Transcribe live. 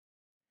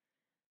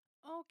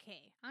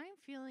Okay, I'm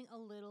feeling a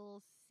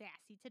little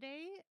sassy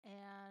today,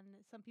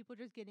 and some people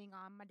are just getting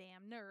on my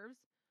damn nerves.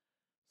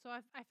 So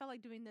I felt like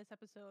doing this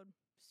episode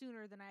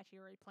sooner than I actually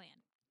already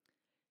planned.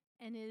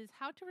 And is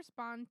how to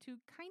respond to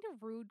kind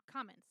of rude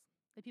comments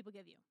that people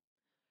give you.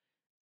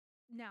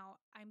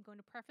 Now, I'm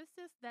going to preface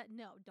this that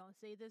no, don't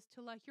say this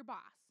to like your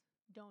boss.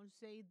 Don't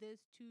say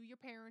this to your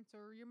parents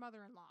or your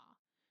mother-in-law.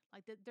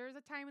 Like that there's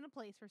a time and a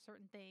place for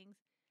certain things,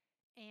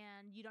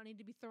 and you don't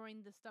need to be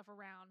throwing this stuff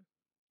around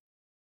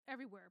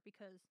everywhere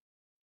because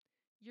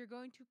you're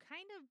going to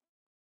kind of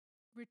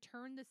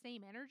return the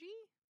same energy.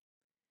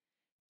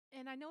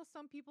 And I know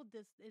some people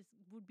this is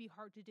would be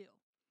hard to do.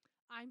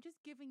 I'm just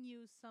giving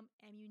you some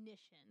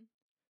ammunition.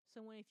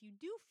 So when if you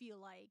do feel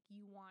like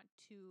you want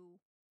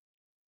to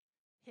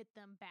hit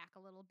them back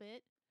a little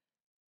bit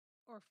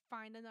or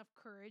find enough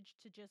courage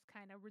to just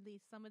kind of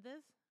release some of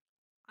this,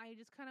 I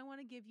just kind of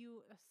want to give you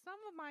some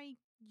of my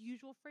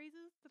usual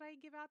phrases that I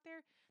give out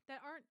there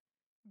that aren't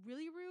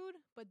really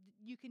rude, but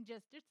you can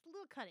just a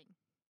little cutting.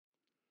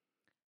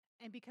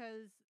 And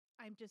because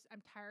I'm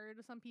tired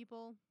of some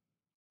people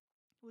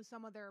with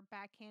some of their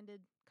backhanded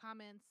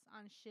comments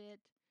on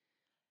shit,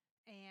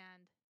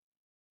 and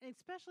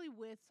especially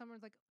with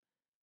someone's like,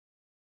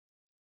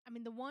 I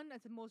mean, the one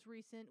that's the most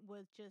recent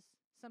was just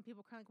some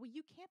people kind of like, well,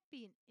 you can't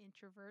be an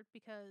introvert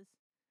because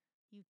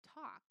you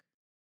talk.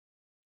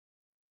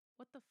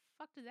 What the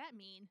fuck does that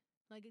mean?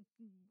 Like,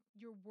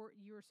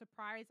 you're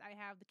surprised I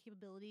have the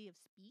capability of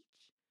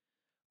speech,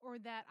 or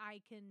that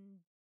I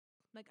can,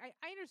 like, I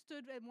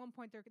understood at one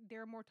point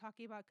they're more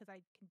talking about because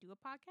I can do a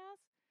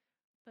podcast,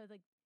 but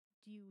like,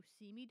 do you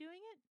see me doing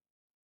it?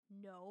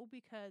 No,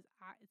 because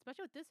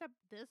especially with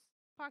this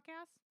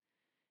podcast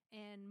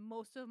and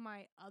most of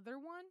my other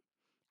one,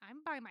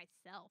 I'm by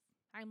myself.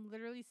 I'm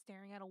literally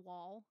staring at a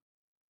wall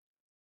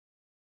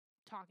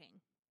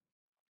talking.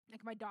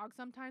 Like my dog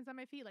sometimes on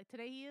my feet, like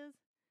today he is,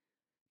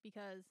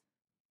 because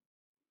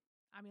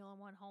I'm the only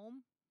one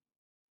home.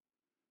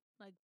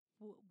 Like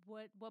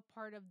what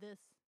part of this?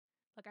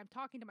 Like I'm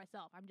talking to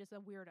myself. I'm just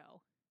a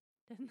weirdo.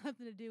 It has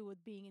nothing to do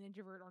with being an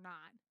introvert or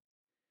not.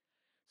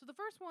 So the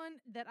first one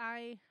that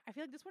I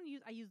feel like this one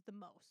I use the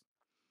most,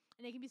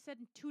 and it can be said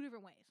in two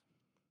different ways.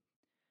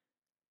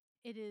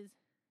 It is,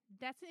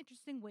 that's an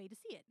interesting way to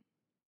see it.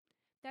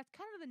 That's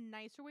kind of the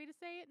nicer way to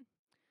say it.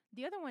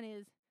 The other one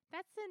is,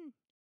 that's an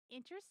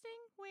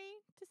interesting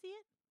way to see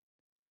it.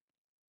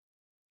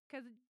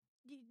 Because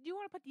you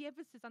want to put the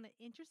emphasis on the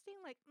interesting,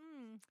 like,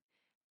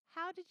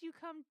 how did you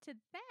come to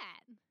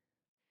that?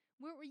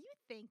 What were you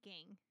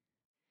thinking?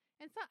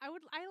 And so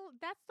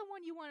that's the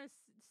one you want to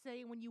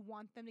say when you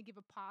want them to give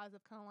a pause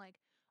of kind of like,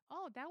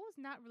 oh, that was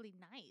not really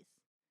nice.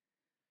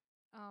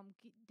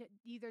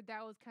 Either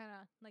that was kind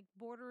of like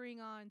bordering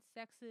on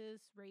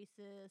sexist,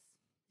 racist,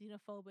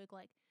 xenophobic,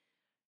 like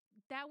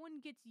that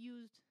one gets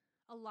used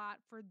a lot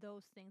for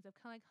those things of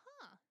kind of like,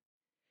 huh,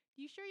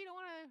 you sure you don't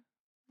want to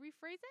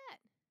rephrase that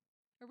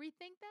or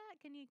rethink that?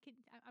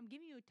 I'm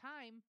giving you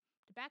time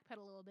to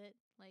backpedal a little bit,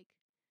 like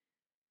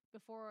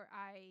before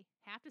I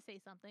have to say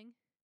something,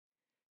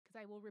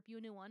 because I will rip you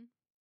a new one.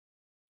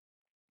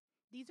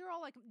 These are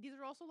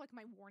also like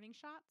my warning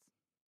shots,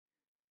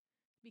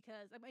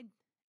 because I mean,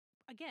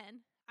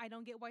 again, I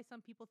don't get why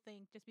some people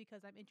think just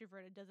because I'm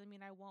introverted doesn't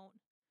mean I won't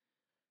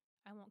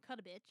cut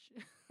a bitch.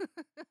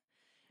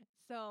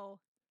 So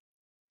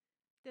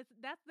that's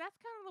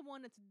kind of the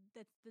one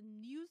that's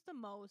used the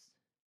most,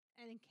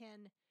 and it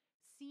can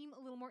seem a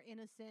little more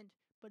innocent,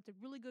 but it's a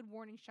really good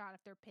warning shot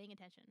if they're paying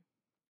attention.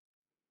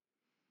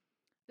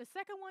 The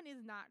second one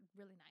is not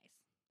really nice,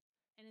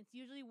 and it's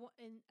usually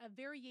in a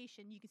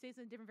variation. You can say it's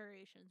in different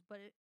variations,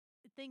 but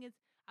the thing is,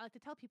 I like to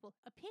tell people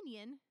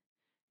opinion,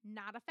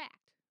 not a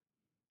fact.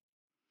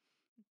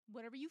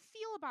 Whatever you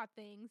feel about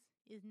things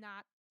is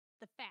not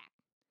the fact.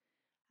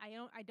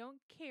 I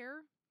don't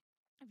care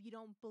if you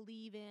don't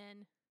believe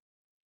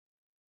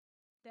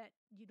that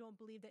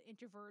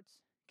introverts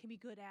can be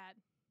good at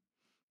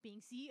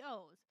being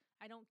CEOs.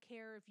 I don't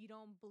care if you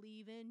don't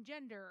believe in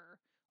gender,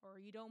 or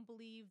you don't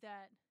believe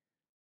that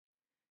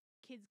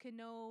kids can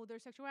know their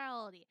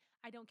sexuality.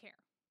 I don't care.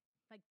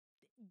 Like,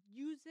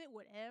 use it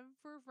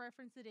whatever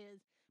reference it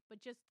is, but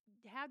just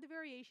have the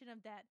variation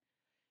of that.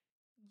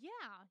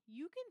 Yeah,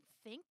 you can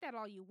think that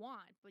all you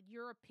want, but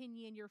your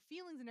opinion, your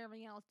feelings, and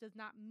everything else does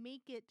not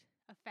make it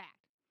a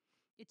fact.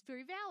 It's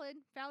very valid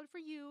for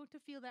you to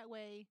feel that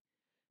way,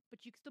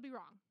 but you can still be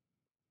wrong.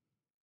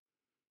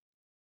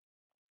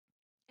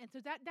 And so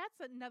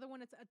that's another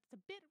one. It's a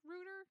bit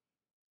ruder,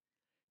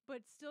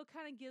 but still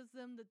kind of gives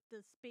them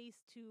the space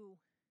to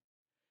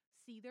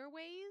see their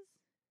ways,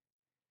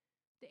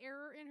 the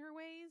error in her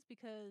ways,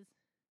 because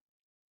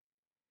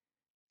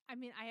I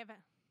mean, I've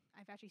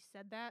actually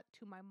said that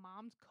to my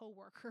mom's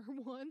coworker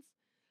once,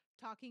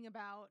 talking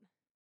about,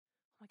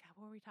 oh my god,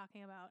 what were we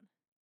talking about?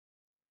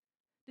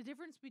 The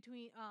difference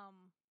between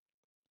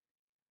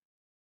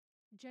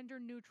gender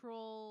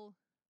neutral,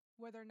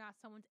 whether or not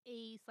someone's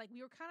ace. Like,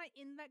 we were kind of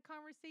in that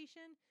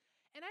conversation.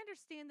 And I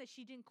understand that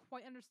she didn't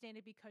quite understand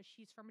it because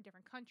she's from a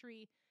different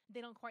country.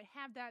 They don't quite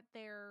have that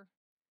there.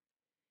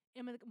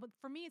 I mean, but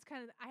for me, it's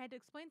kind of, I had to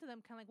explain to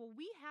them kind of like, well,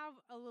 we have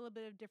a little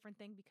bit of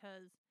different thing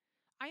because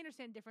I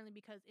understand differently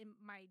because in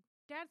my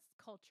dad's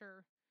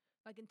culture,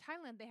 like in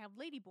Thailand, they have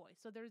lady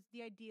boys. So there's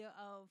the idea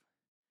of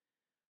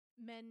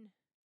men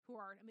who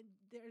are, I mean,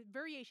 there's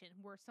variation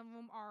where some of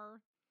them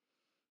are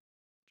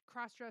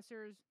cross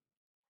dressers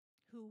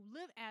who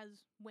live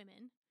as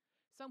women,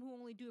 some who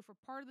only do it for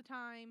part of the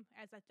time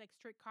as like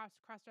straight cross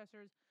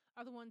dressers,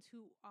 other ones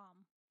who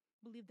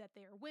believe that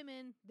they are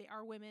women,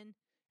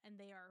 and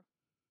they are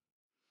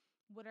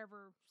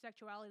whatever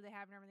sexuality they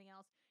have and everything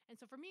else. And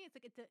so for me, it's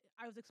like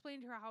I was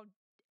explaining to her how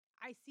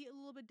I see it a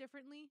little bit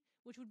differently,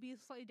 which would be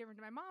slightly different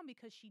to my mom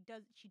because she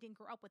didn't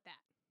grow up with that.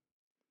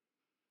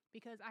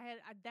 Because I had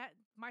that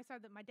my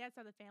dad's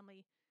side of the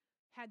family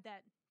had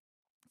that.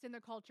 It's in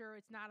their culture.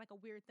 It's not like a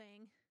weird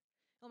thing.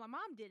 Well, my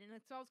mom didn't,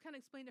 and so I was kind of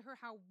explaining to her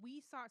how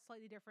we saw it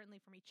slightly differently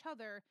from each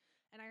other,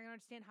 and I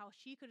understand how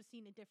she could have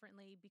seen it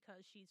differently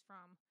because she's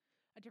from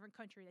a different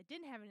country that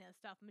didn't have any of that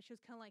stuff. And she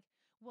was kind of like,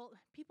 well,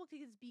 people could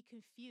just be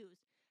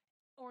confused,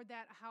 or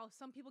that how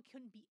some people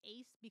couldn't be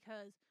ace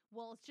because,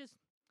 well, it's just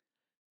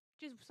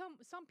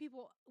some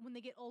people when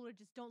they get older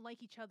just don't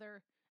like each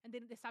other and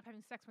then they stop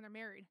having sex when they're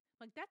married.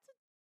 Like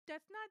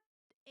that's not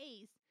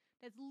ace.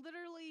 That's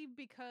literally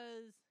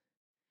because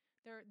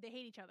they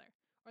hate each other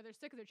or they're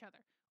sick of each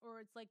other, or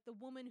it's like the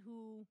woman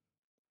who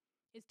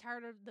is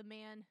tired of the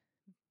man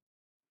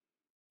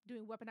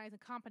doing weaponized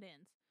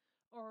incompetence,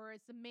 or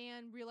it's the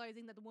man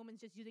realizing that the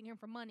woman's just using him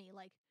for money.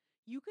 Like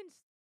you can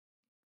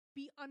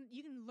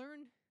you can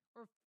learn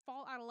or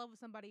fall out of love with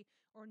somebody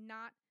or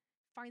not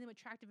find them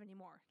attractive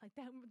anymore. Like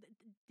that,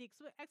 the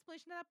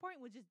explanation at that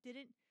point was just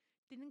didn't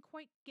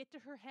quite get to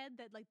her head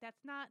that like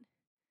that's not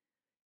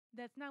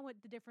what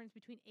the difference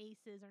between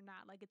ace is or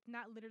not. Like it's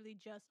not literally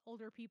just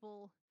older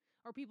people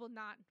or people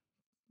not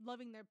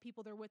loving their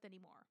people they're with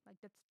anymore. Like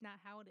that's not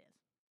how it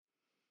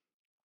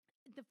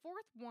is. The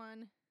fourth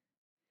one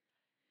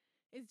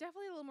is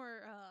definitely a little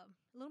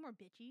more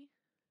bitchy.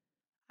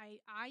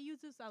 I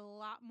use this a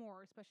lot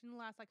more, especially in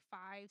the last like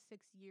 5-6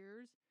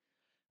 years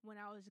when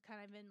I was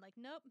kind of in like,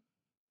 nope,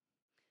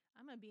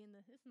 I'm gonna be in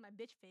this is my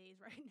bitch phase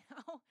right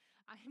now.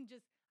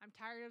 I'm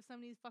tired of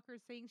some of these fuckers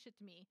saying shit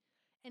to me,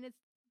 and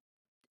it's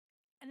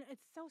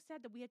so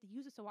sad that we have to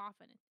use it so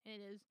often. And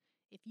it is,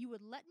 if you would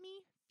let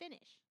me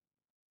finish,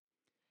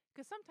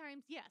 because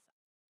sometimes yes,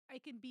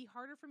 it can be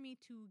harder for me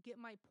to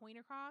get my point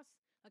across.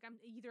 Like I'm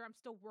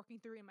still working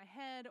through it in my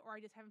head, or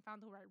I just haven't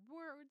found the right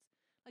words,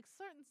 like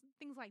certain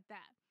things like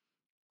that.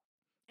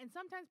 And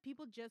sometimes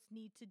people just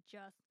need to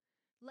just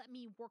let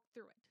me work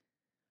through it,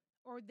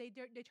 or they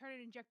try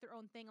to inject their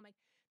own thing. I'm like,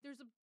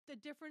 there's the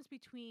difference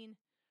between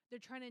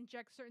they're trying to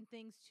inject certain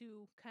things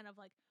to kind of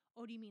like,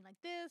 oh, do you mean like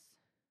this?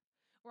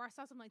 Or I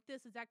saw something like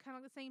this. Is that kind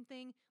of the same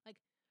thing? Like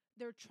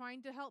they're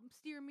trying to help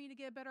steer me to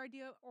get a better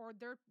idea, or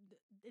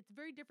it's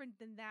very different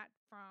than that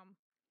from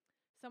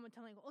someone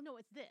telling, oh no,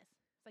 it's this.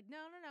 It's like,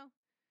 no, no, no,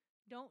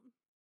 don't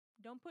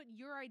don't put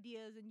your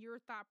ideas and your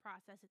thought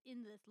processes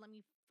in this. Let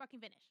me fucking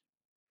finish.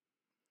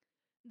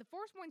 The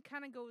fourth one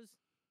kind of goes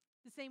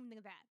the same thing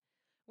as that,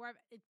 where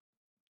it's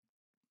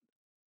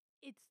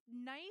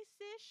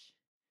nice-ish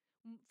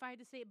if I had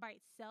to say it by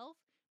itself,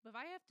 but if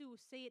I have to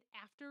say it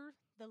after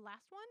the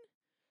last one,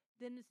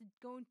 then it's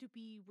going to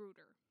be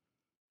ruder.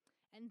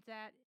 And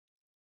that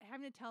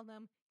having to tell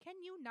them,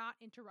 can you not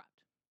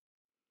interrupt?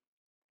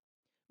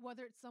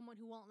 Whether it's someone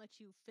who won't let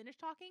you finish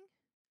talking,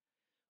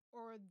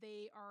 or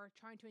they are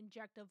trying to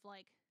inject of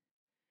like,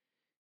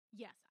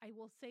 yes, I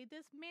will say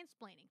this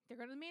mansplaining. They're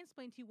going to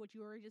mansplain to you what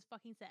you already just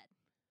fucking said.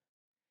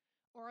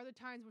 Or other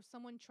times where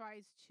someone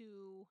tries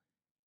to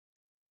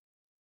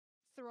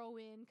throw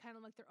in kind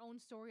of like their own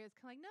story. It's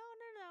kind of like, no,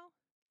 no, no.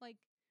 Like,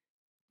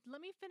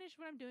 let me finish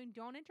what I'm doing.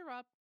 Don't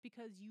interrupt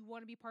because you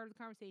want to be part of the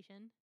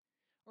conversation,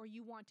 or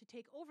you want to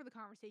take over the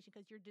conversation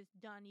because you're just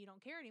done. You don't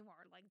care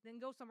anymore. Like,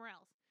 then go somewhere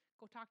else.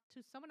 Go talk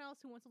to someone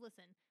else who wants to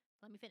listen.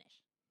 Let me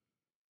finish.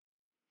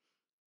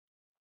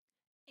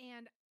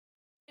 And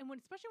when,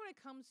 especially when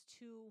it comes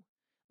to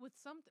with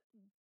some,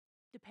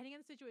 depending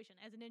on the situation,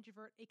 as an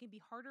introvert, it can be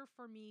harder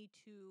for me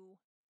to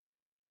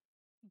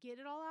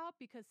get it all out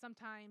because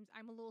sometimes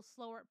I'm a little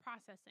slower at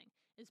processing,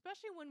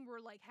 especially when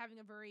we're like having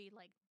a very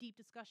like deep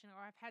discussion.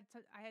 Or I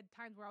had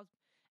times where I was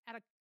at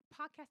a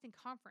podcasting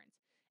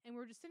conference and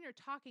we're just sitting there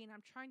talking, and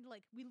I'm trying to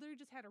like, we literally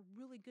just had a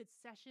really good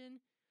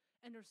session,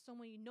 and there's so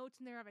many notes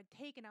in there I've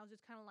taken. I was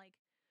just kind of like,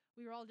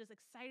 we were all just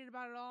excited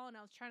about it all, and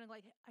I was trying to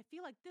like, I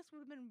feel like this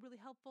would have been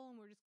really helpful, and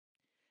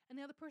and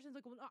the other person's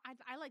like, well, no,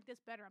 I like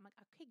this better. I'm like,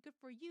 okay, good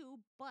for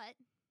you, but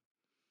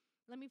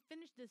let me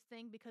finish this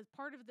thing because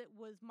part of it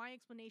was my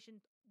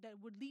explanation that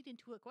would lead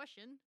into a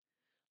question.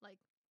 Like,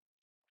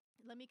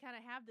 let me kind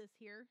of have this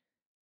here.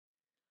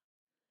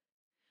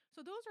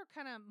 So those are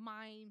kind of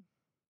my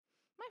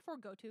four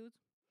go-tos.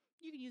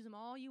 You can use them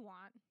all you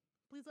want.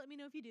 Please let me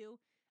know if you do.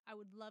 I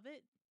would love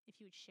it if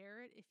you would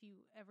share it. If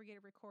you ever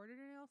get it recorded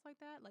or anything else like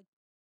that, like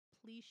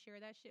please share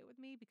that shit with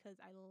me because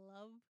I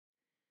love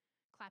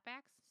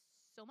clapbacks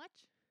so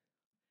much.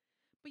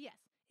 But yes,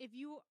 if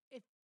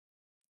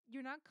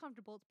you're not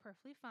comfortable, it's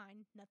perfectly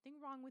fine. Nothing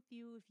wrong with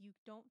you if you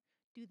don't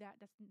do that.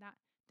 That's not.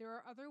 There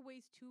are other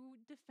ways to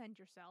defend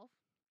yourself.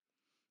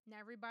 Not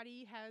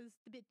everybody has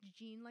the bitch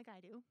gene like I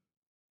do.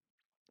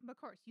 But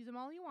of course, use them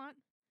all you want.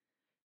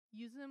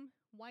 Use them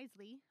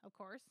wisely, of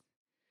course.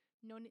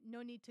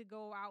 No need to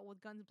go out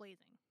with guns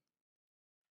blazing.